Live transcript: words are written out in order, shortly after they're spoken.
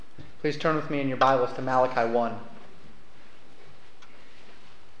Please turn with me in your Bibles to Malachi 1.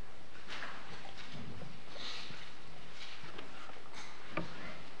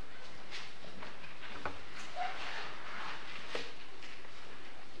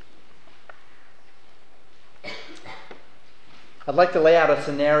 I'd like to lay out a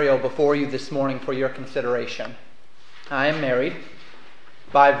scenario before you this morning for your consideration. I am married.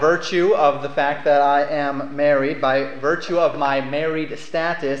 By virtue of the fact that I am married, by virtue of my married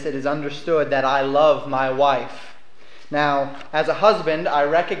status, it is understood that I love my wife. Now, as a husband, I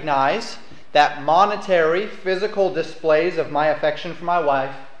recognize that monetary, physical displays of my affection for my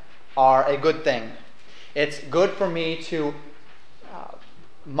wife are a good thing. It's good for me to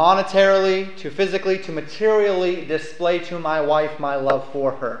monetarily, to physically, to materially display to my wife my love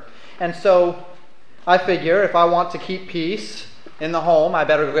for her. And so I figure if I want to keep peace in the home, I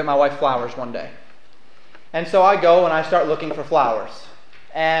better go get my wife flowers one day. And so I go and I start looking for flowers.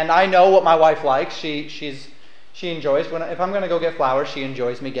 And I know what my wife likes. She enjoys, if I'm going to go get flowers, she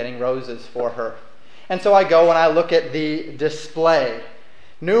enjoys me getting roses for her. And so I go and I look at the display.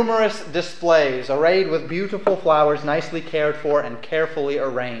 Numerous displays arrayed with beautiful flowers, nicely cared for and carefully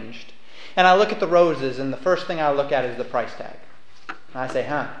arranged. And I look at the roses, and the first thing I look at is the price tag. And I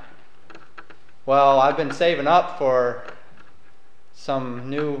say, well, I've been saving up for some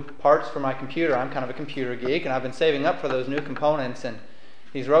new parts for my computer. I'm kind of a computer geek, and I've been saving up for those new components, and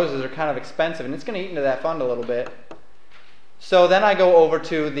these roses are kind of expensive, and it's going to eat into that fund a little bit. So then I go over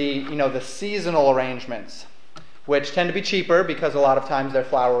to the seasonal arrangements, which tend to be cheaper because a lot of times they're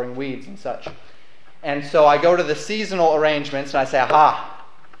flowering weeds and such. And so I go to the seasonal arrangements and I say,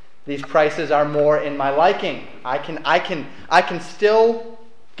 these prices are more in my liking. I can still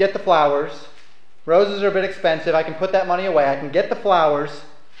get the flowers. Roses are a bit expensive. I can put that money away. I can get the flowers.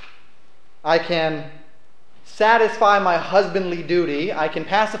 I can satisfy my husbandly duty. I can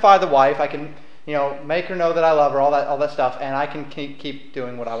pacify the wife. I can, make her know that I love her, all that stuff, and I can keep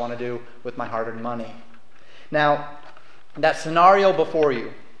doing what I want to do with my hard-earned money. Now, that scenario before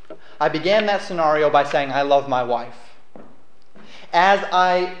you, I began that scenario by saying I love my wife. As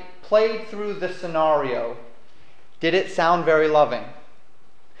I played through the scenario, did it sound very loving?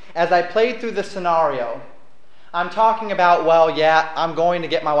 As I played through the scenario, I'm talking about, I'm going to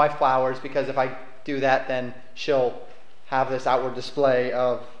get my wife flowers because if I do that, then she'll have this outward display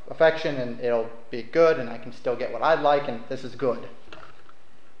of affection and it'll be good and I can still get what I'd like and this is good.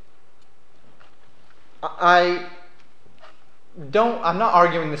 I'm not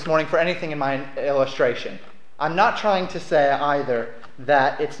arguing this morning for anything in my illustration. I'm not trying to say either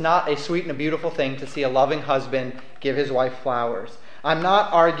that it's not a sweet and a beautiful thing to see a loving husband give his wife flowers. I'm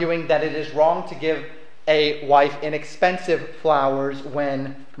not arguing that it is wrong to give a wife inexpensive flowers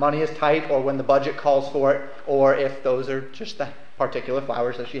when money is tight or when the budget calls for it, or if those are just the particular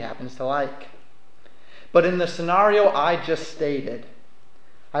flowers that she happens to like. But in the scenario I just stated,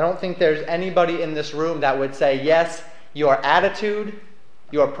 I don't think there's anybody in this room that would say, yes, your attitude,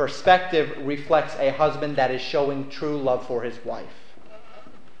 your perspective reflects a husband that is showing true love for his wife.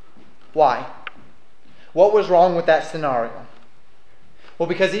 Why? What was wrong with that scenario? Well,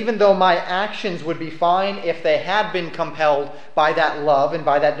 because even though my actions would be fine if they had been compelled by that love and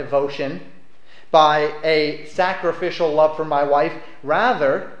by that devotion, by a sacrificial love for my wife,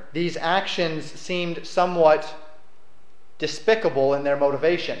 rather, these actions seemed somewhat despicable in their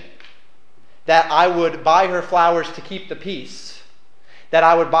motivation. That I would buy her flowers to keep the peace. That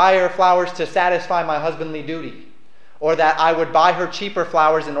I would buy her flowers to satisfy my husbandly duty. Or that I would buy her cheaper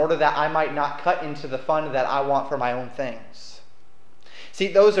flowers in order that I might not cut into the fund that I want for my own things. See,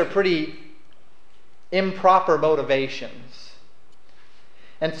 those are pretty improper motivations.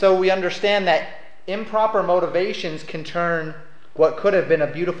 And so we understand that improper motivations can turn what could have been a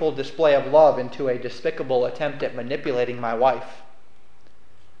beautiful display of love into a despicable attempt at manipulating my wife.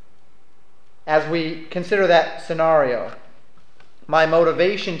 As we consider that scenario, my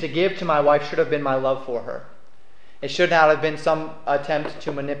motivation to give to my wife should have been my love for her. It should not have been some attempt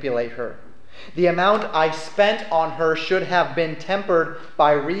to manipulate her. The amount I spent on her should have been tempered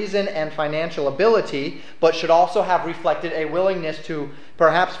by reason and financial ability, but should also have reflected a willingness to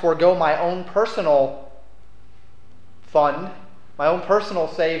perhaps forego my own personal fund, my own personal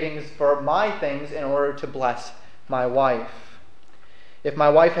savings for my things in order to bless my wife. If my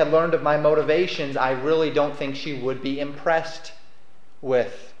wife had learned of my motivations, I really don't think she would be impressed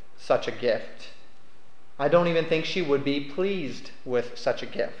with such a gift. I don't even think she would be pleased with such a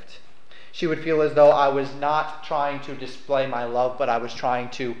gift. She would feel as though I was not trying to display my love, but I was trying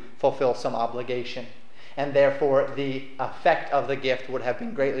to fulfill some obligation. And therefore, the effect of the gift would have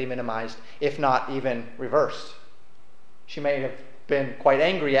been greatly minimized, if not even reversed. She may have been quite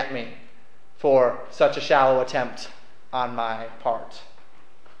angry at me for such a shallow attempt on my part.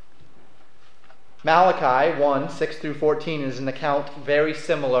 Malachi 1, 6 through 14 is an account very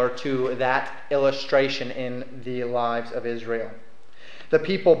similar to that illustration in the lives of Israel. The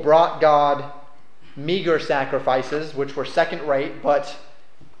people brought God meager sacrifices, which were second-rate, but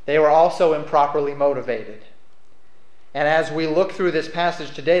they were also improperly motivated. And as we look through this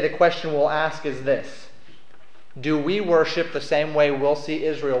passage today, the question we'll ask is this: do we worship the same way we'll see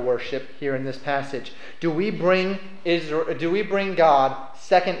Israel worship here in this passage? Do we bring God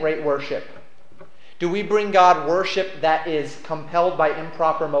second-rate worship? Do we bring God worship that is compelled by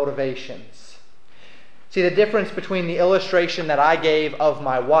improper motivations? See, the difference between the illustration that I gave of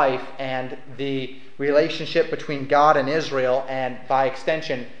my wife and the relationship between God and Israel, and by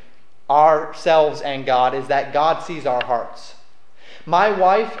extension ourselves and God, is that God sees our hearts. My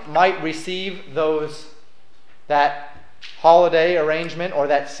wife might receive that holiday arrangement or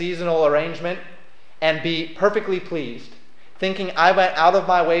that seasonal arrangement and be perfectly pleased, thinking I went out of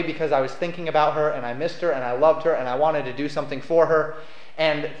my way because I was thinking about her and I missed her and I loved her and I wanted to do something for her,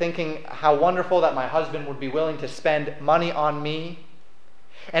 and thinking how wonderful that my husband would be willing to spend money on me.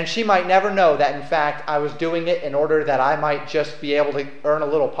 And she might never know that, in fact, I was doing it in order that I might just be able to earn a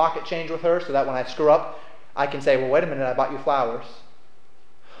little pocket change with her, so that when I screw up, I can say, well, wait a minute, I bought you flowers.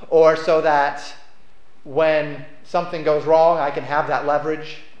 Or so that when something goes wrong, I can have that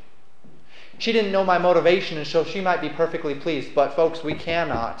leverage. She didn't know my motivation, and so she might be perfectly pleased. But folks, we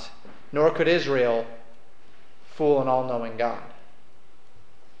cannot, nor could Israel, fool an all-knowing God.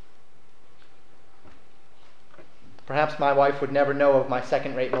 Perhaps my wife would never know of my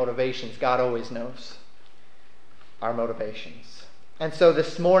second-rate motivations. God always knows our motivations. And so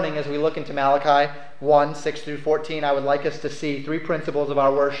this morning, as we look into Malachi 1, 6 through 14, I would like us to see three principles of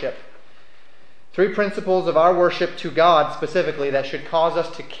our worship. Three principles of our worship to God specifically that should cause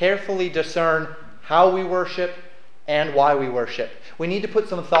us to carefully discern how we worship and why we worship. We need to put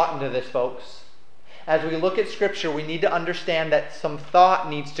some thought into this, folks. As we look at Scripture, we need to understand that some thought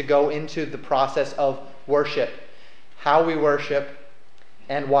needs to go into the process of worship. How we worship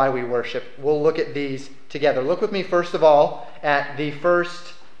and why we worship. We'll look at these together. Look with me first of all at the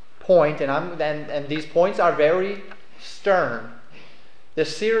first point, and these points are very stern.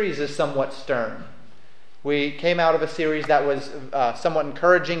 This series is somewhat stern. We came out of a series that was somewhat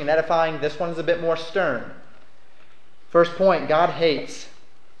encouraging and edifying. This one is a bit more stern. First point, God hates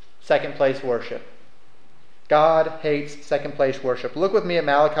second place worship. God hates second place worship. Look with me at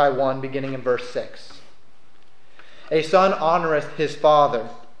Malachi 1, beginning in verse 6. A son honoreth his father,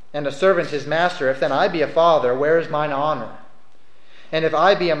 and a servant his master. If then I be a father, where is mine honor? And if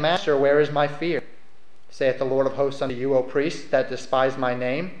I be a master, where is my fear? Saith the Lord of hosts unto you, O priests, that despise my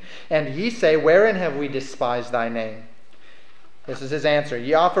name. And ye say, wherein have we despised thy name? This is his answer.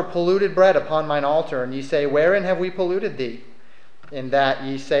 Ye offer polluted bread upon mine altar, and ye say, wherein have we polluted thee? In that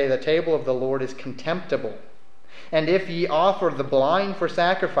ye say, the table of the Lord is contemptible. And if ye offer the blind for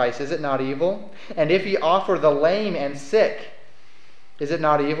sacrifice, is it not evil? And if ye offer the lame and sick, is it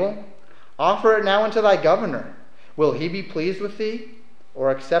not evil? Offer it now unto thy governor. Will he be pleased with thee,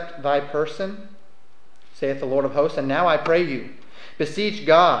 or accept thy person? Saith the Lord of hosts. And now I pray you, beseech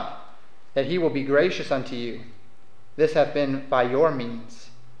God, that he will be gracious unto you. This hath been by your means.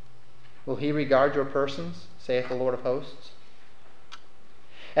 Will he regard your persons? Saith the Lord of hosts.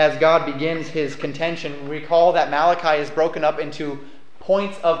 As God begins his contention, recall that Malachi is broken up into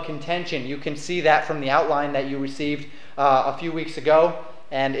points of contention. You can see that from the outline that you received a few weeks ago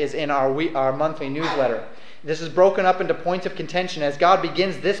and is in our monthly newsletter. This is broken up into points of contention as God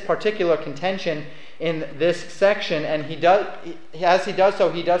begins this particular contention in this section, and he does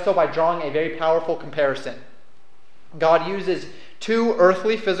so by drawing a very powerful comparison. God uses two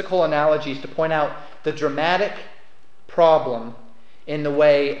earthly physical analogies to point out the dramatic problem in the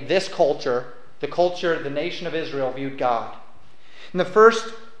way this culture, the nation of Israel, viewed God. And the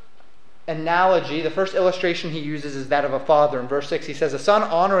first analogy, the first illustration he uses is that of a father. In verse 6 he says, a son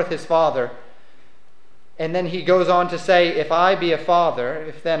honoreth his father. And then he goes on to say, if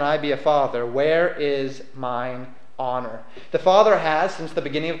then I be a father, where is mine honor? The father has, since the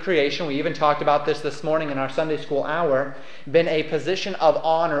beginning of creation, we even talked about this morning in our Sunday school hour, been a position of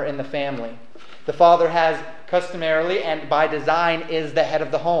honor in the family. The father has customarily and by design is the head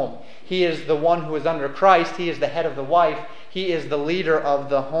of the home. He is the one who is under Christ. He is the head of the wife. He is the leader of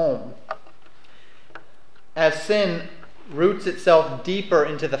the home. As sin roots itself deeper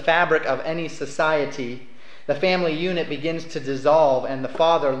into the fabric of any society, the family unit begins to dissolve and the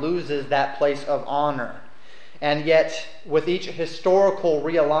father loses that place of honor. And yet, with each historical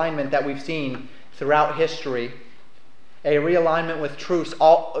realignment that we've seen throughout history, A realignment with truth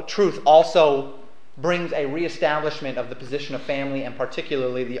also brings a reestablishment of the position of family, and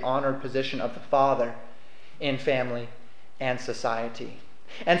particularly the honored position of the father in family and society.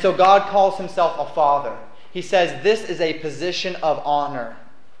 And so God calls himself a father. He says this is a position of honor.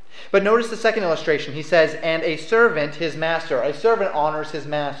 But notice the second illustration. He says, and a servant his master. A servant honors his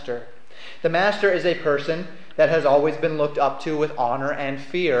master. The master is a person that has always been looked up to with honor and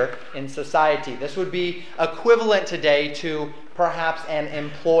fear in society. This would be equivalent today to perhaps an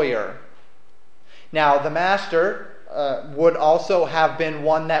employer. Now, the master would also have been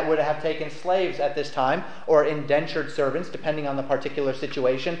one that would have taken slaves at this time, or indentured servants, depending on the particular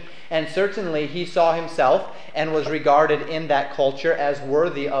situation. And certainly he saw himself and was regarded in that culture as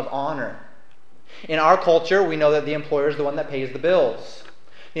worthy of honor. In our culture, we know that the employer is the one that pays the bills.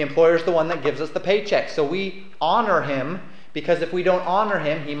 The employer is the one that gives us the paycheck. So we honor him, because if we don't honor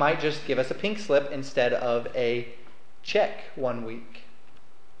him, he might just give us a pink slip instead of a check one week.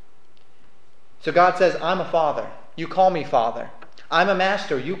 So God says, I'm a father. You call me father. I'm a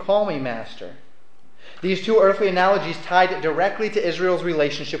master. You call me master. These two earthly analogies tied directly to Israel's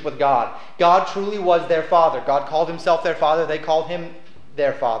relationship with God. God truly was their father. God called himself their father. They called him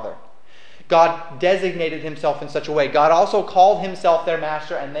their father. God designated himself in such a way. God also called himself their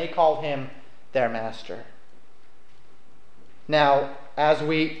master, and they called him their master. Now, as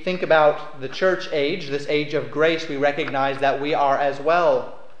we think about the church age, this age of grace, we recognize that we are as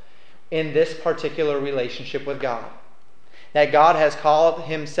well in this particular relationship with God. That God has called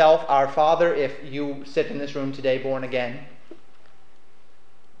himself our Father if you sit in this room today born again.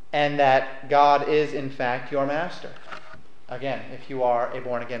 And that God is in fact your master. Again, if you are a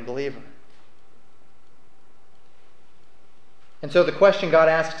born again believer. And so the question God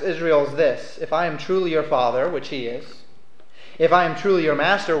asks Israel is this: if I am truly your father, which he is, if I am truly your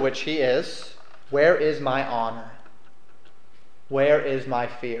master, which he is, where is my honor? Where is my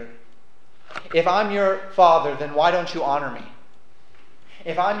fear? If I'm your father, then why don't you honor me?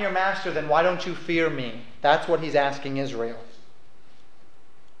 If I'm your master, then why don't you fear me? That's what he's asking Israel.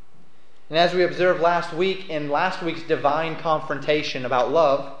 And as we observed last week, in last week's divine confrontation about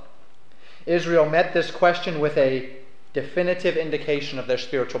love, Israel met this question with a definitive indication of their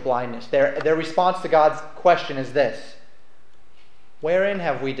spiritual blindness. Their response to God's question is this: wherein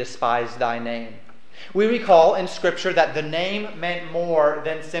have we despised thy name? We recall in Scripture that the name meant more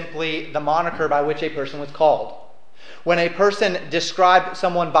than simply the moniker by which a person was called. When a person described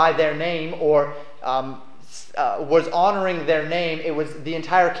someone by their name or was honoring their name, it was the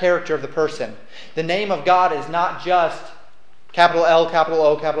entire character of the person. The name of God is not just capital L, capital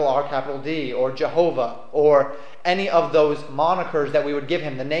O, capital R, capital D, or Jehovah, or any of those monikers that we would give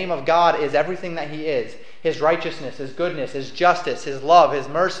him. The name of God is everything that he is. His righteousness, his goodness, his justice, his love, his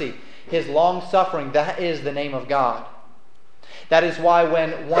mercy, his long-suffering. That is the name of God. That is why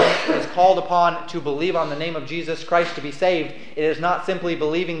when one is called upon to believe on the name of Jesus Christ to be saved, it is not simply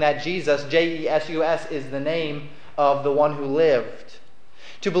believing that Jesus, J-E-S-U-S, is the name of the one who lived.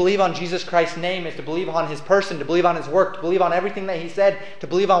 To believe on Jesus Christ's name is to believe on his person, to believe on his work, to believe on everything that he said, to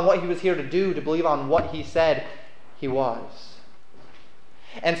believe on what he was here to do, to believe on what he said he was.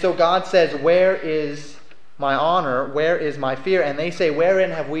 And so God says, where is my honor? Where is my fear? And they say, wherein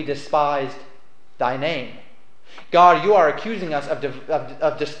have we despised thy name? God, you are accusing us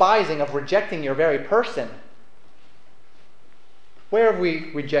of despising, of rejecting your very person. Where have we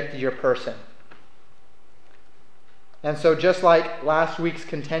rejected your person? And so just like last week's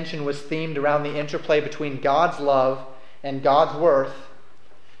contention was themed around the interplay between God's love and God's worth,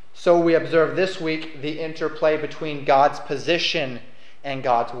 so we observe this week the interplay between God's position and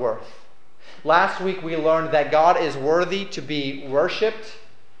God's worth. Last week we learned that God is worthy to be worshipped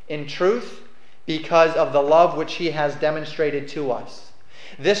in truth because of the love which he has demonstrated to us.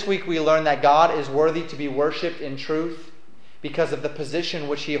 This week we learned that God is worthy to be worshipped in truth because of the position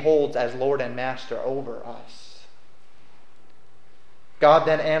which he holds as Lord and Master over us. God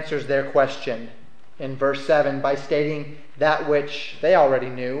then answers their question in verse 7 by stating that which they already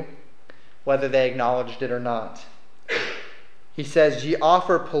knew, whether they acknowledged it or not. He says, ye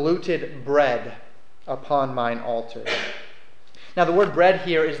offer polluted bread upon mine altar. Now the word bread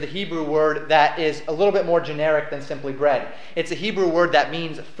here is the Hebrew word that is a little bit more generic than simply bread. It's a Hebrew word that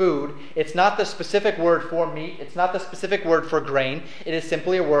means food. It's not the specific word for meat. It's not the specific word for grain. It is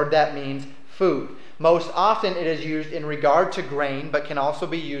simply a word that means food. Most often it is used in regard to grain, but can also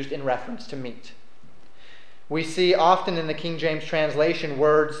be used in reference to meat. We see often in the King James translation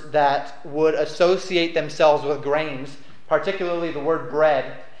words that would associate themselves with grains, particularly the word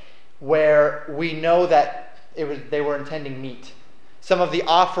bread, where we know that they were intending meat. Some of the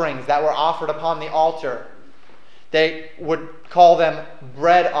offerings that were offered upon the altar, They would call them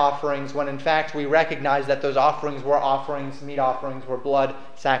bread offerings when in fact we recognize that those offerings, meat offerings, were blood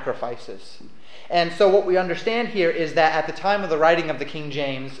sacrifices. And so what we understand here is that at the time of the writing of the King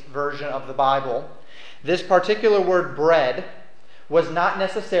James Version of the Bible, this particular word bread was not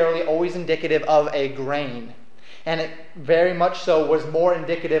necessarily always indicative of a grain. And it very much so was more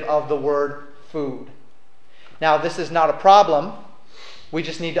indicative of the word food. Now, this is not a problem. We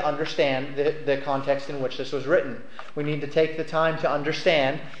just need to understand the context in which this was written. We need to take the time to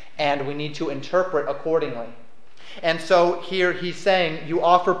understand, and we need to interpret accordingly. And so here he's saying, you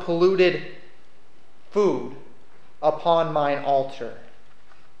offer polluted food upon mine altar.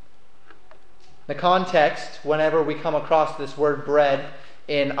 The context, whenever we come across this word bread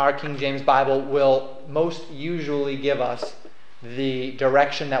in our King James Bible, will most usually give us the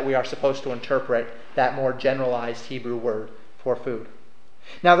direction that we are supposed to interpret that more generalized Hebrew word for food.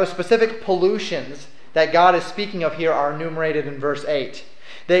 Now, the specific pollutions that God is speaking of here are enumerated in verse 8.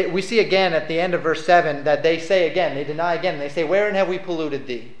 We see again at the end of verse 7 that they say again, they deny again, they say, wherein have we polluted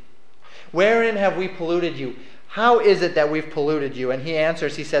thee? Wherein have we polluted you? How is it that we've polluted you? And he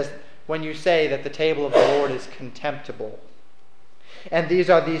answers, he says, when you say that the table of the Lord is contemptible. And these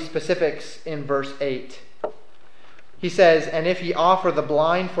are the specifics in verse 8. He says, and if ye offer the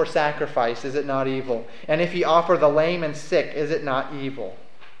blind for sacrifice, is it not evil? And if ye offer the lame and sick, is it not evil?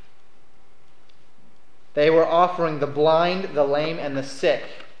 They were offering the blind, the lame, and the sick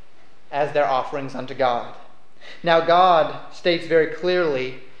as their offerings unto God. Now God states very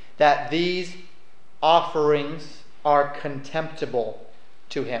clearly that these offerings are contemptible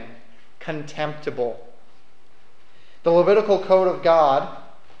to him. Contemptible. The Levitical code of God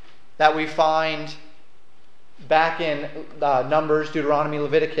that we find back in Numbers, Deuteronomy,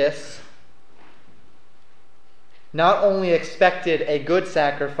 Leviticus, not only expected a good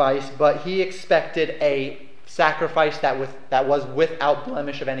sacrifice, but he expected a sacrifice that was without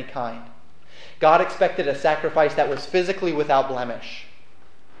blemish of any kind. God expected a sacrifice that was physically without blemish,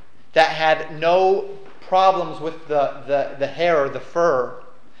 that had no problems with the hair or the fur,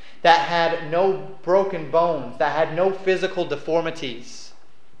 that had no broken bones, that had no physical deformities.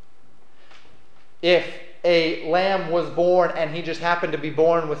 If a lamb was born and he just happened to be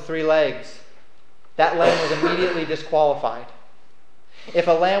born with 3 legs, that lamb was immediately disqualified. If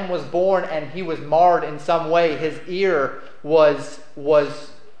a lamb was born and he was marred in some way, his ear was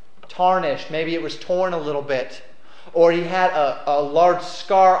tarnished, maybe it was torn a little bit, or he had a large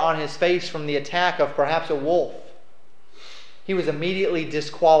scar on his face from the attack of perhaps a wolf, he was immediately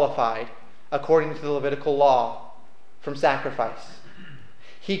disqualified, according to the Levitical law, from sacrifice.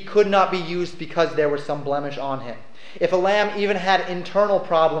 He could not be used because there was some blemish on him. If a lamb even had internal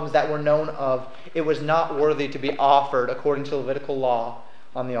problems that were known of, it was not worthy to be offered, according to Levitical law,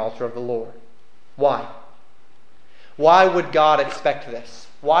 on the altar of the Lord. Why? Why would God expect this?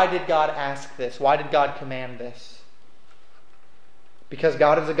 Why did God ask this? Why did God command this? Because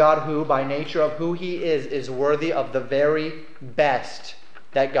God is a God who, by nature of who he is worthy of the very best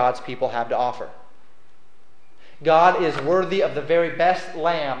that God's people have to offer. God is worthy of the very best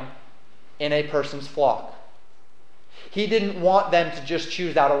lamb in a person's flock. He didn't want them to just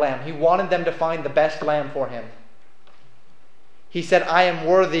choose out a lamb. He wanted them to find the best lamb for him. He said, I am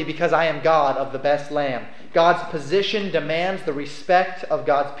worthy because I am God of the best lamb. God's position demands the respect of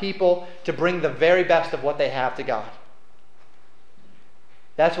God's people to bring the very best of what they have to God.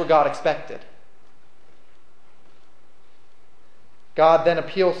 That's what God expected. God then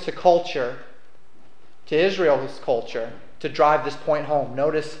appeals to culture, to Israel's culture, to drive this point home.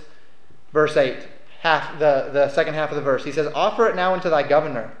 Notice verse 8, the second half of the verse. He says, offer it now unto thy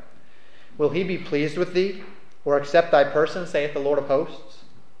governor. Will he be pleased with thee, or accept thy person, saith the Lord of hosts?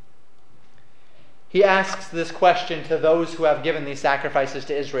 He asks this question to those who have given these sacrifices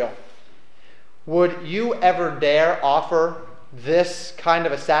to Israel. Would you ever dare offer this kind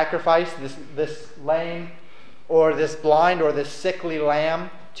of a sacrifice, this lame, or this blind, or this sickly lamb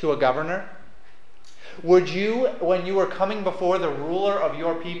to a governor? Would you, when you were coming before the ruler of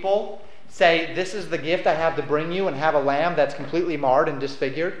your people, say, this is the gift I have to bring you, and have a lamb that's completely marred and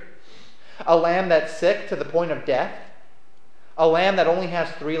disfigured? A lamb that's sick to the point of death? A lamb that only has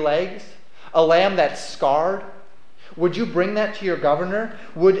 3 legs? A lamb that's scarred? Would you bring that to your governor?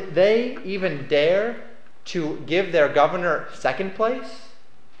 Would they even dare to give their governor second place?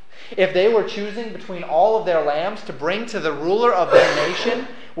 If they were choosing between all of their lambs to bring to the ruler of their nation,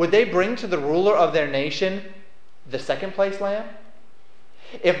 would they bring to the ruler of their nation the second place lamb?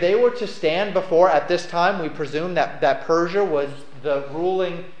 If they were to stand before, at this time, we presume that Persia was the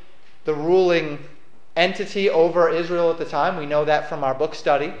ruling entity over Israel at the time. We know that from our book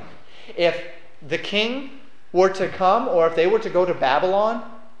study. If the king were to come, or if they were to go to Babylon,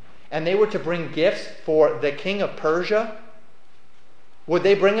 and they were to bring gifts for the king of Persia, would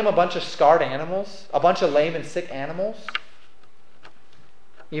they bring him a bunch of scarred animals? A bunch of lame and sick animals?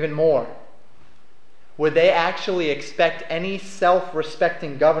 Even more. Would they actually expect any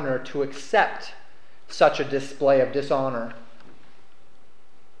self-respecting governor to accept such a display of dishonor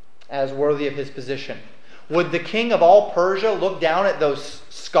as worthy of his position? Would the king of all Persia look down at those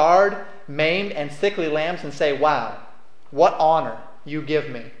scarred, maimed, and sickly lambs and say, wow, what honor you give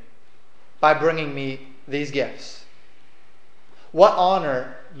me by bringing me these gifts? What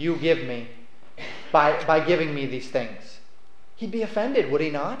honor you give me by giving me these things? He'd be offended, would he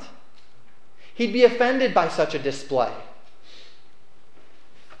not? He'd be offended by such a display.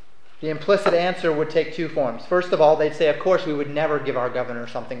 The implicit answer would take two forms. First of all, they'd say, of course, we would never give our governor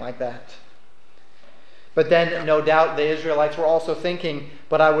something like that. But then, no doubt, the Israelites were also thinking,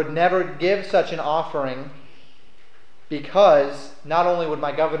 but I would never give such an offering because not only would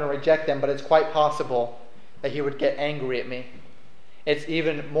my governor reject them, but it's quite possible that he would get angry at me. It's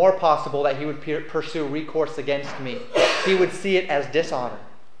even more possible that he would pursue recourse against me. He would see it as dishonor,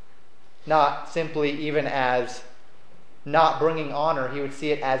 not simply even as not bringing honor. He would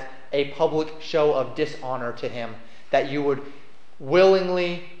see it as a public show of dishonor to him, that you would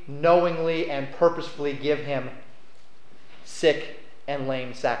willingly, knowingly, and purposefully give him sick and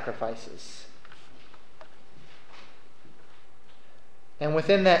lame sacrifices. And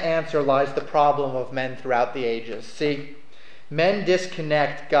within that answer lies the problem of men throughout the ages. See, men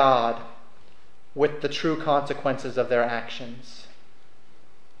disconnect God with the true consequences of their actions.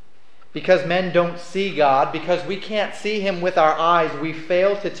 Because men don't see God, because we can't see him with our eyes, we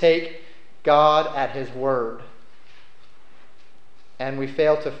fail to take God at his word. And we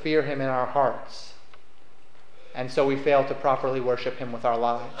fail to fear him in our hearts. And so we fail to properly worship him with our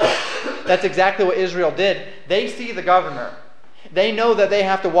lives. That's exactly what Israel did. They see the governor. They know that they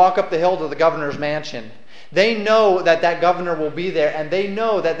have to walk up the hill to the governor's mansion. They know that that governor will be there, and they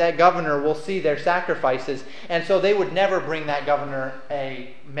know that that governor will see their sacrifices. And so they would never bring that governor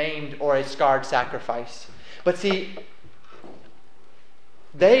a maimed or a scarred sacrifice. But see,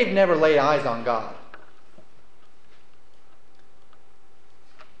 they've never laid eyes on God.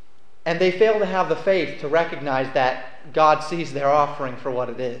 And they fail to have the faith to recognize that God sees their offering for what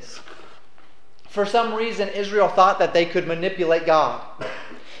it is. For some reason, Israel thought that they could manipulate God.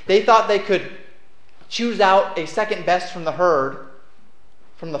 They thought they could choose out a second best from the herd,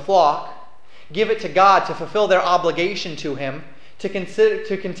 from the flock, give it to God to fulfill their obligation to him, to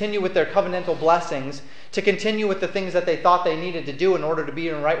continue with their covenantal blessings, to continue with the things that they thought they needed to do in order to be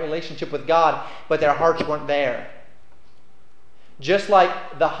in a right relationship with God, but their hearts weren't there. Just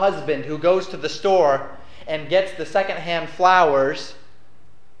like the husband who goes to the store and gets the secondhand flowers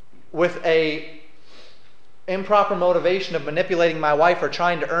with a improper motivation of manipulating my wife or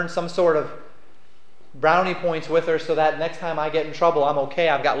trying to earn some sort of brownie points with her so that next time I get in trouble, I'm okay,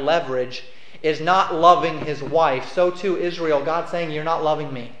 I've got leverage, is not loving his wife. So too Israel, God saying, you're not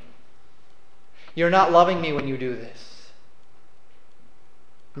loving me. You're not loving me when you do this.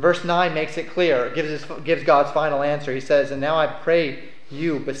 Verse 9 makes it clear. It gives God's final answer. He says, and now I pray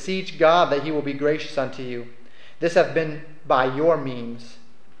you, beseech God that he will be gracious unto you. This hath been by your means.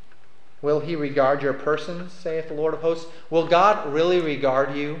 Will he regard your persons, saith the Lord of hosts? Will God really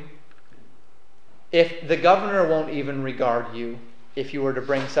regard you? If the governor won't even regard you, if you were to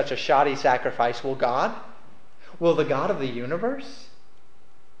bring such a shoddy sacrifice, will God? Will the God of the universe?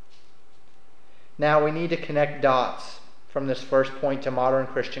 Now we need to connect dots from this first point to modern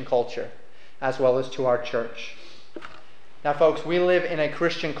Christian culture, as well as to our church. Now, folks, we live in a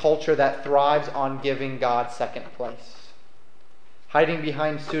Christian culture that thrives on giving God second place, hiding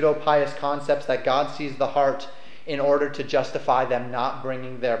behind pseudo-pious concepts that God sees the heart in order to justify them not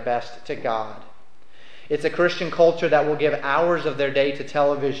bringing their best to God. It's a Christian culture that will give hours of their day to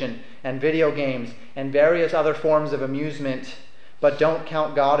television and video games and various other forms of amusement, but don't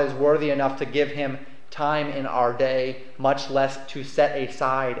count God as worthy enough to give him time in our day, much less to set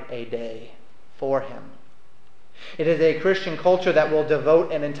aside a day for him. It is a Christian culture that will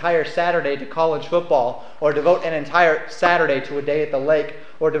devote an entire Saturday to college football, or devote an entire Saturday to a day at the lake,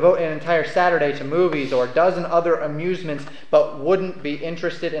 or devote an entire Saturday to movies or a dozen other amusements, but wouldn't be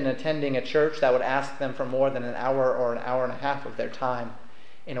interested in attending a church that would ask them for more than an hour or an hour and a half of their time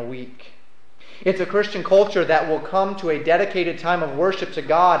in a week. It's a Christian culture that will come to a dedicated time of worship to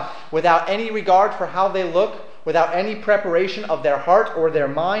God without any regard for how they look, without any preparation of their heart or their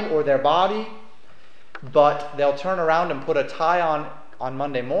mind or their body. But they'll turn around and put a tie on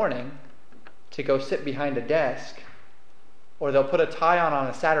Monday morning to go sit behind a desk. Or they'll put a tie on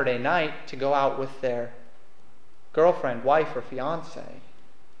a Saturday night to go out with their girlfriend, wife, or fiance.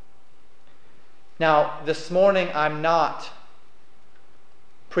 Now, this morning I'm not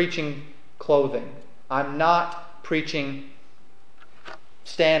preaching clothing. I'm not preaching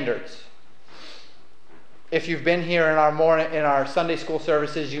standards. If you've been here in our Sunday school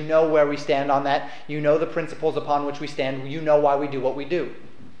services, you know where we stand on that. You know the principles upon which we stand. You know why we do what we do.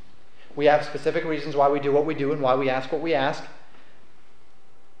 We have specific reasons why we do what we do and why we ask what we ask.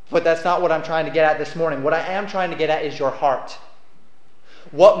 But that's not what I'm trying to get at this morning. What I am trying to get at is your heart.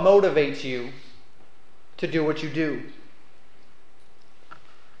 What motivates you to do what you do?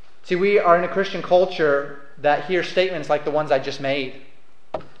 See, we are in a Christian culture that hears statements like the ones I just made.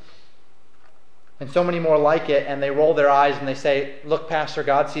 And so many more like it, and they roll their eyes and they say, "Look, Pastor,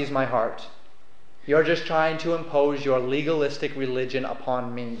 God sees my heart. You're just trying to impose your legalistic religion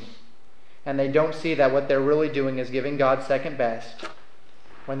upon me." And they don't see that what they're really doing is giving God second best.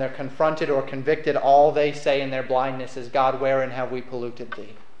 When they're confronted or convicted, all they say in their blindness is, "God, wherein have we polluted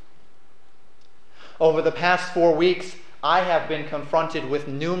thee?" Over the past 4 weeks, I have been confronted with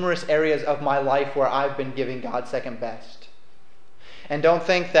numerous areas of my life where I've been giving God second best. And don't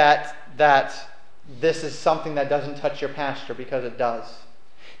think that this is something that doesn't touch your pastor, because it does.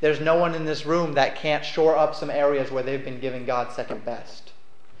 There's no one in this room that can't shore up some areas where they've been giving God second best.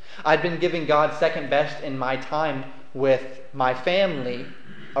 I've been giving God second best in my time with my family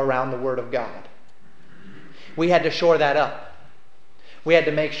around the Word of God. We had to shore that up. We had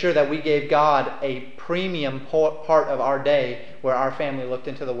to make sure that we gave God a premium part of our day where our family looked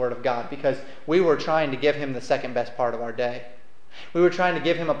into the Word of God, because we were trying to give Him the second best part of our day. We were trying to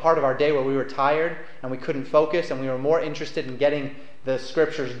give Him a part of our day where we were tired and we couldn't focus, and we were more interested in getting the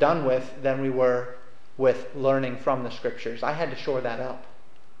Scriptures done with than we were with learning from the Scriptures. I had to shore that up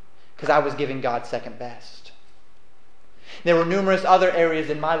because I was giving God second best. There were numerous other areas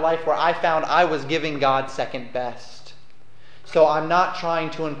in my life where I found I was giving God second best. So I'm not trying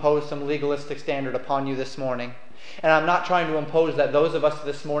to impose some legalistic standard upon you this morning. And I'm not trying to impose that those of us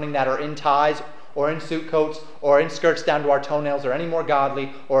this morning that are in ties or in suit coats or in skirts down to our toenails are any more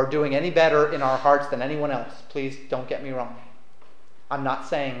godly or doing any better in our hearts than anyone else. Please don't get me wrong. I'm not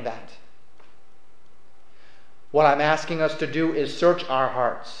saying that. What I'm asking us to do is search our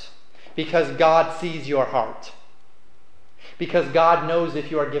hearts, because God sees your heart. Because God knows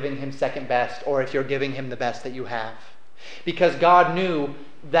if you are giving Him second best or if you're giving Him the best that you have. Because God knew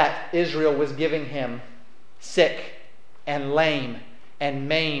that Israel was giving Him sick and lame and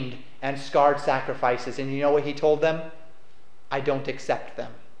maimed and scarred sacrifices. And you know what He told them? I don't accept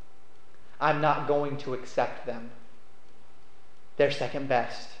them. I'm not going to accept them. They're second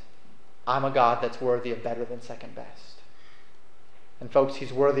best. I'm a God that's worthy of better than second best. And folks,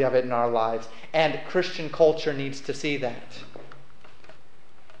 He's worthy of it in our lives. And Christian culture needs to see that.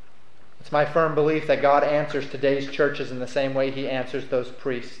 It's my firm belief that God answers today's churches in the same way He answers those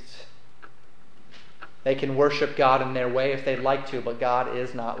priests. They can worship God in their way if they'd like to, but God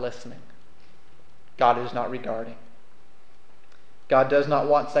is not listening. God is not regarding. God does not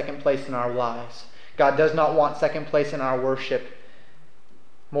want second place in our lives. God does not want second place in our worship.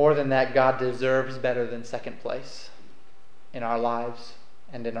 More than that, God deserves better than second place in our lives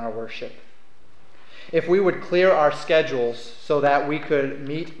and in our worship. If we would clear our schedules so that we could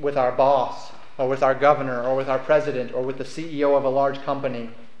meet with our boss or with our governor or with our president or with the CEO of a large company,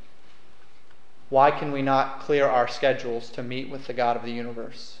 why can we not clear our schedules to meet with the God of the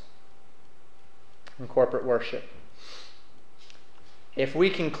universe in corporate worship? If we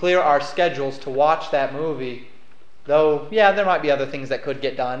can clear our schedules to watch that movie, though, yeah, there might be other things that could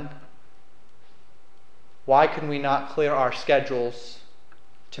get done, why can we not clear our schedules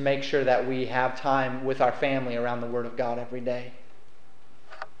to make sure that we have time with our family around the Word of God every day?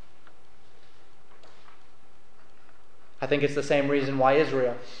 I think it's the same reason why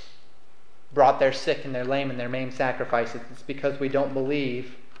Israel brought their sick and their lame and their maimed sacrifices. It's because we don't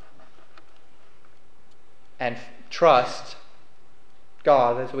believe and trust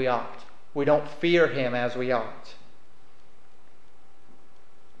God as we ought. We don't fear Him as we ought.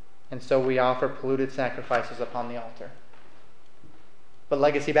 And so we offer polluted sacrifices upon the altar. But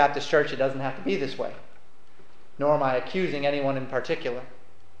Legacy Baptist Church, it doesn't have to be this way. Nor am I accusing anyone in particular.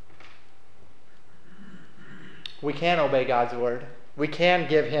 We can obey God's word. We can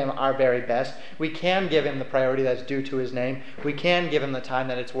give Him our very best. We can give Him the priority that's due to His name. We can give Him the time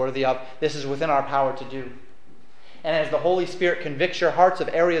that it's worthy of. This is within our power to do. And as the Holy Spirit convicts your hearts of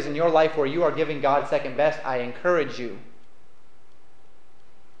areas in your life where you are giving God second best, I encourage you,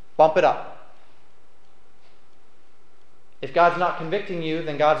 bump it up. If God's not convicting you,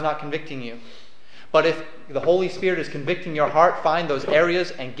 then God's not convicting you. But if the Holy Spirit is convicting your heart, find those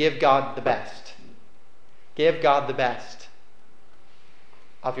areas and give God the best. Give God the best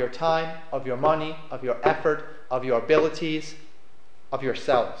of your time, of your money, of your effort, of your abilities, of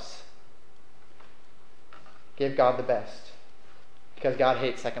yourselves. Give God the best, because God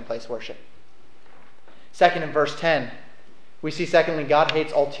hates second place worship. Second, in verse 10, we see secondly, God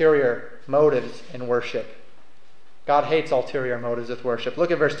hates ulterior motives in worship. God hates ulterior motives with worship. Look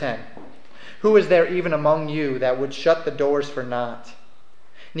at verse 10. Who is there even among you that would shut the doors for naught?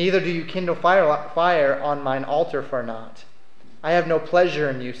 Neither do you kindle fire on mine altar for naught. I have no pleasure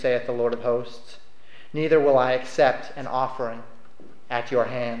in you, saith the Lord of hosts. Neither will I accept an offering at your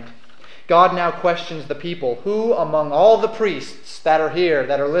hand. God now questions the people. Who among all the priests that are here,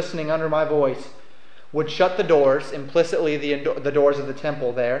 that are listening under my voice, would shut the doors, implicitly the doors of the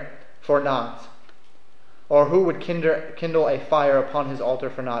temple there, for naught? Or who would kindle a fire upon his altar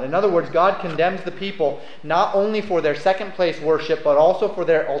for naught? In other words, God condemns the people not only for their second place worship, but also for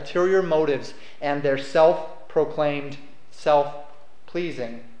their ulterior motives and their self-proclaimed,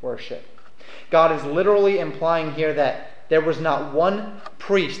 self-pleasing worship. God is literally implying here that there was not one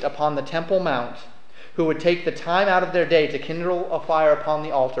priest upon the Temple Mount who would take the time out of their day to kindle a fire upon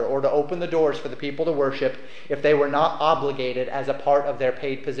the altar or to open the doors for the people to worship if they were not obligated as a part of their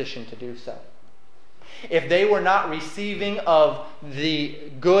paid position to do so. If they were not receiving of the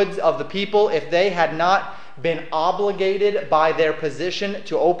goods of the people, if they had not been obligated by their position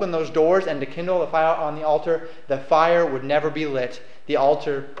to open those doors and to kindle the fire on the altar, the fire would never be lit. The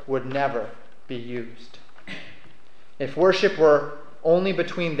altar would never be used. If worship were only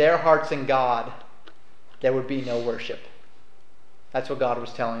between their hearts and God, there would be no worship. That's what God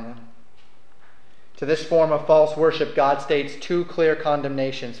was telling them. To this form of false worship, God states two clear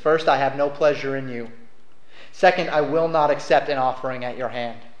condemnations. First, I have no pleasure in you. Second, I will not accept an offering at your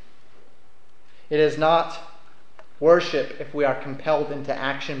hand. It is not worship if we are compelled into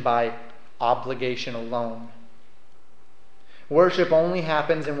action by obligation alone. Worship only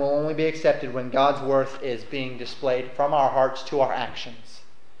happens and will only be accepted when God's worth is being displayed from our hearts to our actions,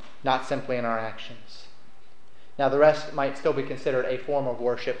 not simply in our actions. Now, the rest might still be considered a form of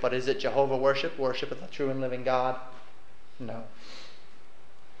worship, but is it Jehovah worship, worship of the true and living God? No.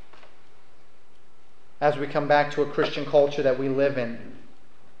 As we come back to a Christian culture that we live in,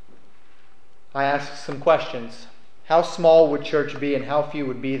 I ask some questions. How small would church be and how few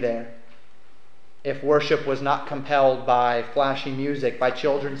would be there if worship was not compelled by flashy music, by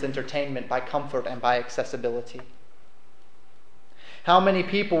children's entertainment, by comfort, and by accessibility? How many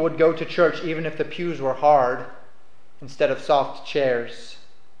people would go to church even if the pews were hard instead of soft chairs,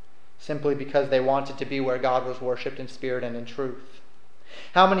 simply because they wanted to be where God was worshipped in spirit and in truth?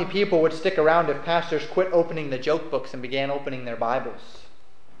 How many people would stick around if pastors quit opening the joke books and began opening their Bibles?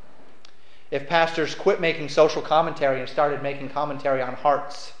 If pastors quit making social commentary and started making commentary on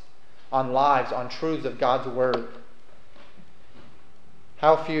hearts, on lives, on truths of God's Word?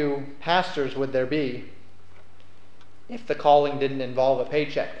 How few pastors would there be if the calling didn't involve a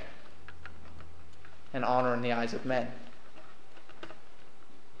paycheck and honor in the eyes of men?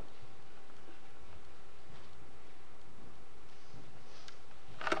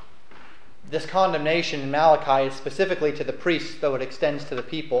 This condemnation in Malachi is specifically to the priests, though it extends to the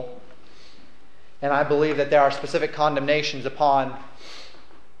people. And I believe that there are specific condemnations upon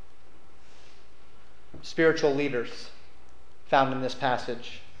spiritual leaders found in this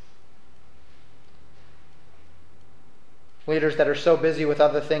passage. Leaders that are so busy with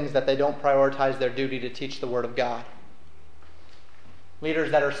other things that they don't prioritize their duty to teach the Word of God.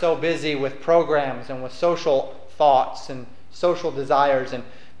 Leaders that are so busy with programs and with social thoughts and social desires and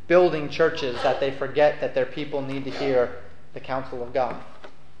building churches that they forget that their people need to hear the counsel of God.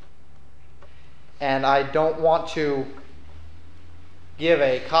 And I don't want to give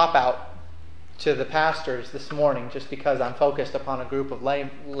a cop-out to the pastors this morning just because I'm focused upon a group of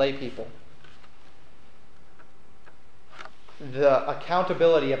lay people. The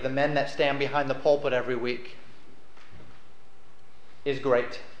accountability of the men that stand behind the pulpit every week is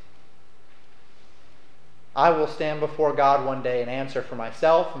great. I will stand before God one day and answer for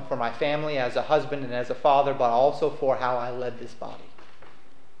myself and for my family as a husband and as a father, but also for how I led this body.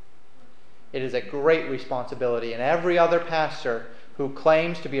 It is a great responsibility, and every other pastor who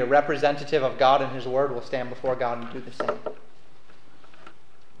claims to be a representative of God and His Word will stand before God and do the same.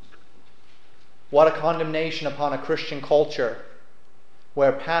 What a condemnation upon a Christian culture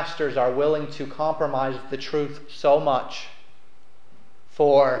where pastors are willing to compromise the truth so much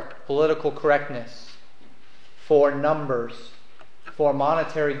for political correctness, for numbers, for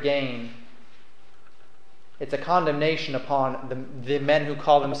monetary gain. It's a condemnation upon the men who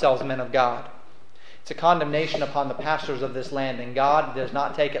call themselves men of God. It's a condemnation upon the pastors of this land, and God does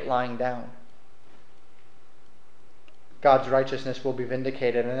not take it lying down. God's righteousness will be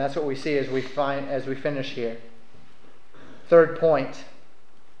vindicated. And that's what we see as we finish here. Third point,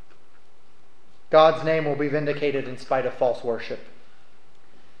 God's name will be vindicated in spite of false worship.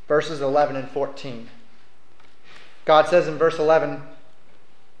 Verses 11 and 14. God says in verse 11,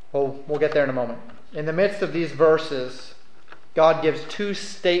 we'll get there in a moment. In the midst of these verses, God gives two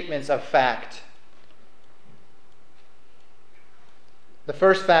statements of fact. The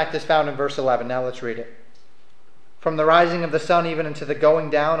first fact is found in verse 11. Now let's read it. From the rising of the sun even unto the going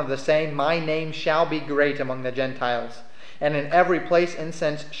down of the same, my name shall be great among the Gentiles. And in every place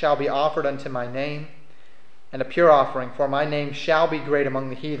incense shall be offered unto my name, and a pure offering, for my name shall be great among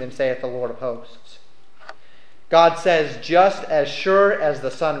the heathen, saith the Lord of hosts. God says, just as sure as the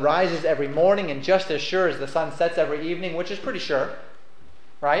sun rises every morning, and just as sure as the sun sets every evening, which is pretty sure,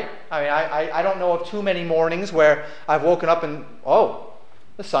 right? I mean, I don't know of too many mornings where I've woken up and,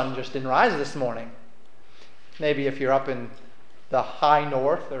 the sun just didn't rise this morning. Maybe if you're up in the high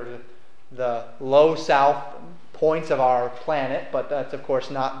north or the low south points of our planet, but that's of course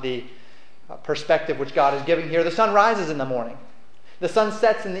not the perspective which God is giving here. The sun rises in the morning. The sun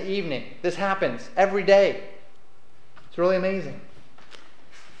sets in the evening. This happens every day. It's really amazing.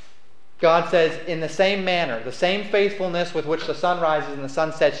 God says, in the same manner, the same faithfulness with which the sun rises and the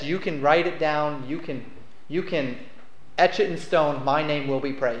sun sets, you can write it down, you can etch it in stone, my name will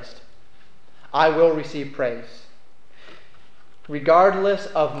be praised. I will receive praise. Regardless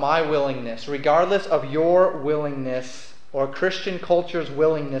of my willingness, regardless of your willingness or Christian culture's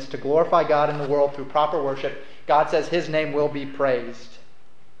willingness to glorify God in the world through proper worship, God says His name will be praised.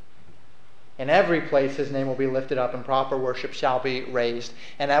 In every place His name will be lifted up and proper worship shall be raised.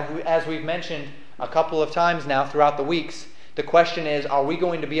 And as we've mentioned a couple of times now throughout the weeks, the question is, are we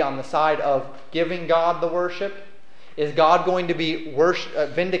going to be on the side of giving God the worship? Is God going to be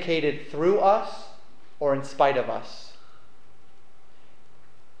vindicated through us or in spite of us?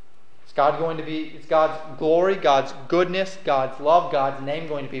 Is God's glory, God's goodness, God's love, God's name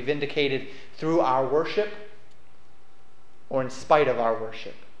going to be vindicated through our worship or in spite of our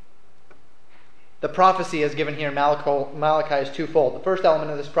worship? The prophecy as given here in Malachi is twofold. The first element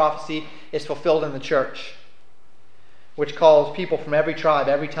of this prophecy is fulfilled in the church, which calls people from every tribe,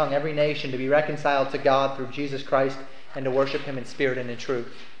 every tongue, every nation to be reconciled to God through Jesus Christ and to worship Him in spirit and in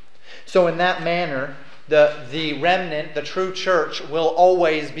truth. So in that manner, the remnant, the true church, will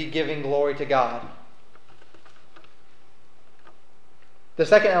always be giving glory to God. The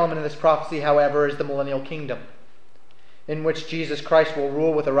second element of this prophecy, however, is the millennial kingdom, in which Jesus Christ will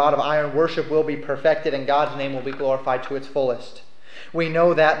rule with a rod of iron. Worship will be perfected and God's name will be glorified to its fullest. We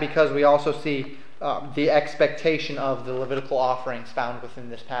know that because we also see the expectation of the Levitical offerings found within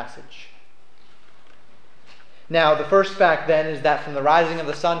this passage. Now, the first fact then is that from the rising of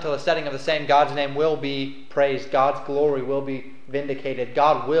the sun till the setting of the same, God's name will be praised. God's glory will be vindicated.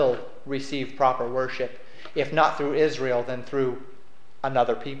 God will receive proper worship. If not through Israel, then through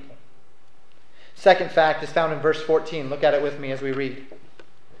another people. Second fact is found in verse 14. Look at it with me as we read.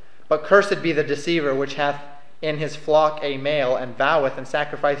 But cursed be the deceiver which hath in his flock a male, and voweth and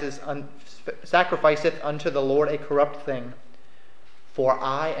sacrificeth unto the Lord a corrupt thing. For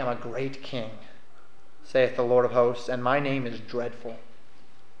I am a great king, saith the Lord of hosts, and my name is dreadful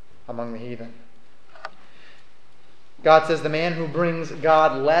among the heathen. God says the man who brings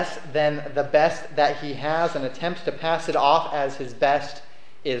God less than the best that he has and attempts to pass it off as his best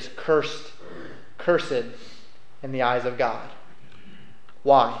is cursed in the eyes of God.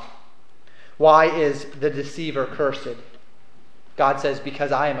 Why? Why is the deceiver cursed? God says,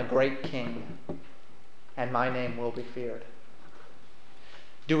 because I am a great king, and my name will be feared.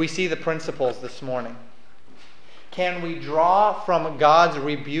 Do we see the principles this morning? Can we draw from God's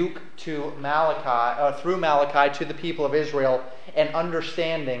rebuke to Malachi, through Malachi to the people of Israel, an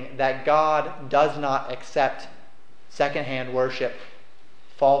understanding that God does not accept secondhand worship,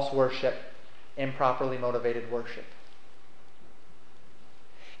 false worship, improperly motivated worship?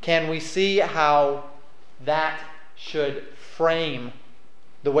 Can we see how that should frame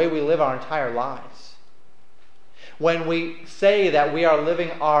the way we live our entire lives? When we say that we are living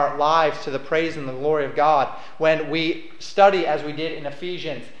our lives to the praise and the glory of God, when we study, as we did in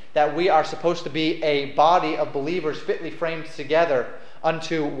Ephesians, that we are supposed to be a body of believers fitly framed together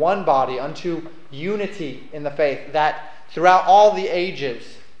unto one body, unto unity in the faith, that throughout all the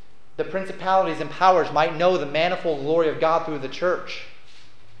ages, the principalities and powers might know the manifold glory of God through the church.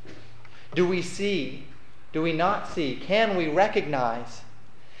 Do we see? Do we not see? Can we recognize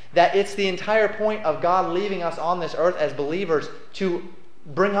that it's the entire point of God leaving us on this earth as believers to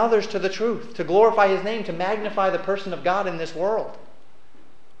bring others to the truth, to glorify His name, to magnify the person of God in this world?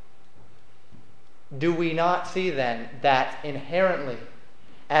 Do we not see then that inherently,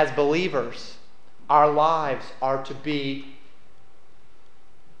 as believers, our lives are to be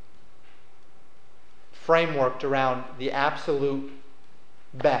frameworked around the absolute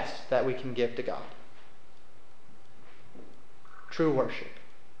best that we can give to God? True worship.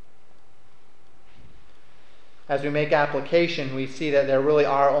 As we make application, we see that there really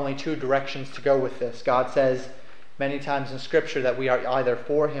are only two directions to go with this. God says many times in Scripture that we are either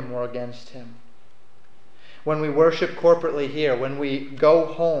for Him or against Him. When we worship corporately here, when we go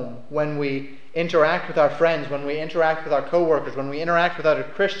home, when we interact with our friends, when we interact with our coworkers, when we interact with other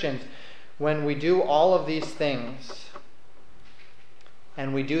Christians, when we do all of these things,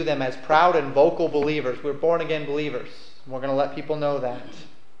 and we do them as proud and vocal believers, we're born-again believers. We're going to let people know that.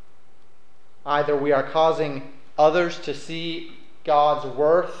 Either we are causing others to see God's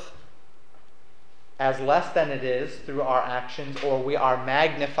worth as less than it is through our actions, or we are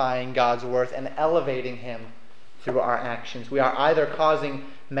magnifying God's worth and elevating Him through our actions. We are either causing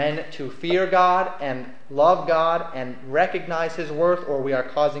men to fear God and love God and recognize His worth, or we are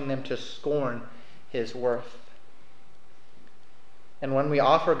causing them to scorn His worth. And when we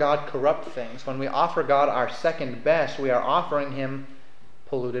offer God corrupt things, when we offer God our second best, we are offering Him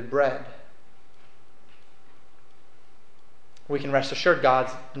polluted bread. We can rest assured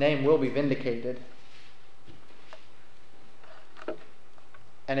God's name will be vindicated.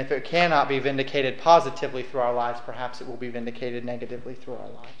 And if it cannot be vindicated positively through our lives, perhaps it will be vindicated negatively through our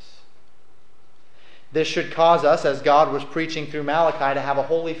lives. This should cause us, as God was preaching through Malachi, to have a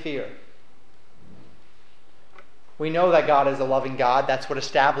holy fear. We know that God is a loving God. That's what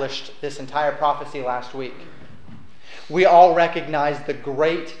established this entire prophecy last week. We all recognize the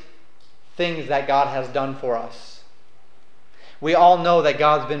great things that God has done for us. We all know that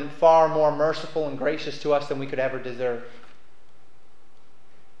God's been far more merciful and gracious to us than we could ever deserve.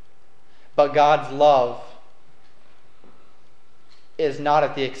 But God's love is not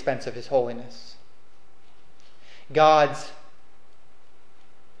at the expense of His holiness. God's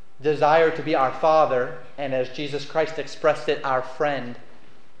desire to be our Father, and as Jesus Christ expressed it, our friend,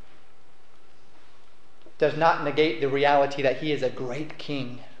 does not negate the reality that He is a great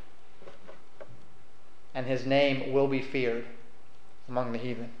King, and His name will be feared among the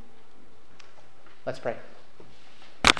heathen. Let's pray.